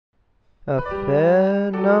A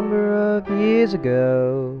fair number of years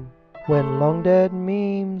ago, when long dead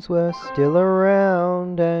memes were still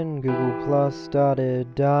around and Google Plus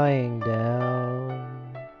started dying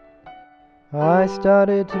down, I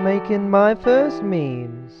started making my first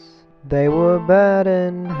memes. They were bad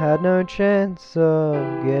and had no chance of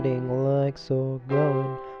getting likes or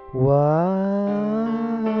going wild.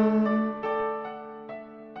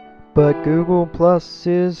 But Google Plus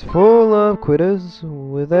is full of quitters.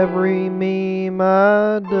 With every meme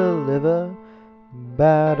I deliver,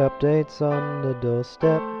 bad updates on the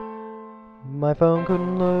doorstep. My phone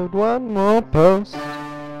couldn't load one more post.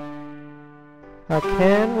 I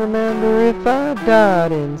can't remember if I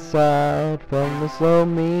died inside from the slow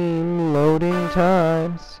meme loading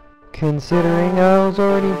times, considering I was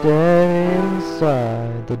already dead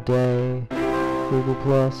inside the day Google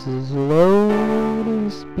Plus's loading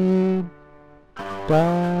speed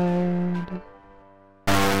died.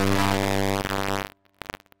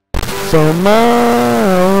 So my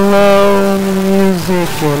alone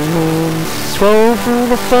music and memes scroll through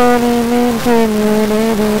the funny meme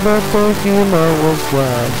community, but the humor was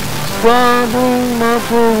flat. Squabbling,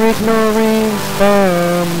 muffle, ignoring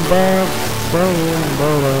spam, saying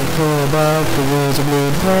they don't care about the words of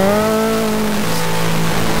blue times.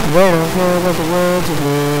 They don't care about the words of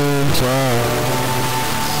blue times.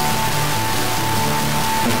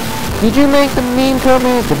 Did you make the meme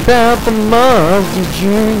comment about the mods? Did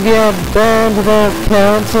you get banned without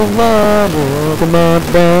council law? Or the mod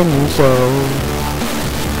ban you so?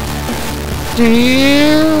 Do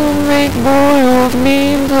you make boiled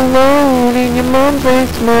memes alone in your mom's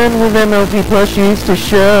basement with MLP plushies to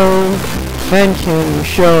show? And can you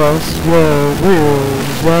show us your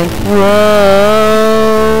rules like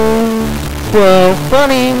pro? Well,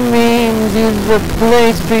 funny memes is the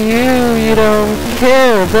place for you. You don't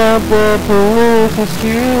care about the political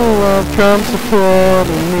skew of Trump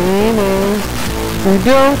supporting memers who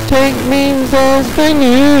don't take memes as the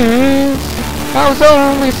news. I was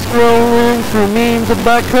only scrolling through memes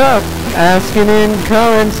about Cup, asking in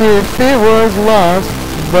comments if it was lost.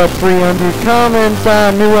 But 300 comments,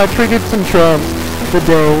 I knew I triggered some Trumps the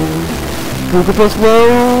day Google Plus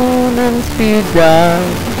load and speed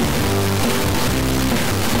died.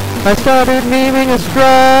 I started memeing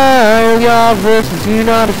Australia versus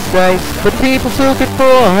United States, but people took it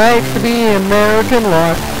for hate for the American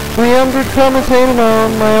life. 300 commentating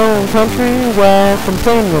on my own country while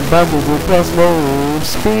complaining about Google Plus load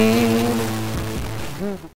speed.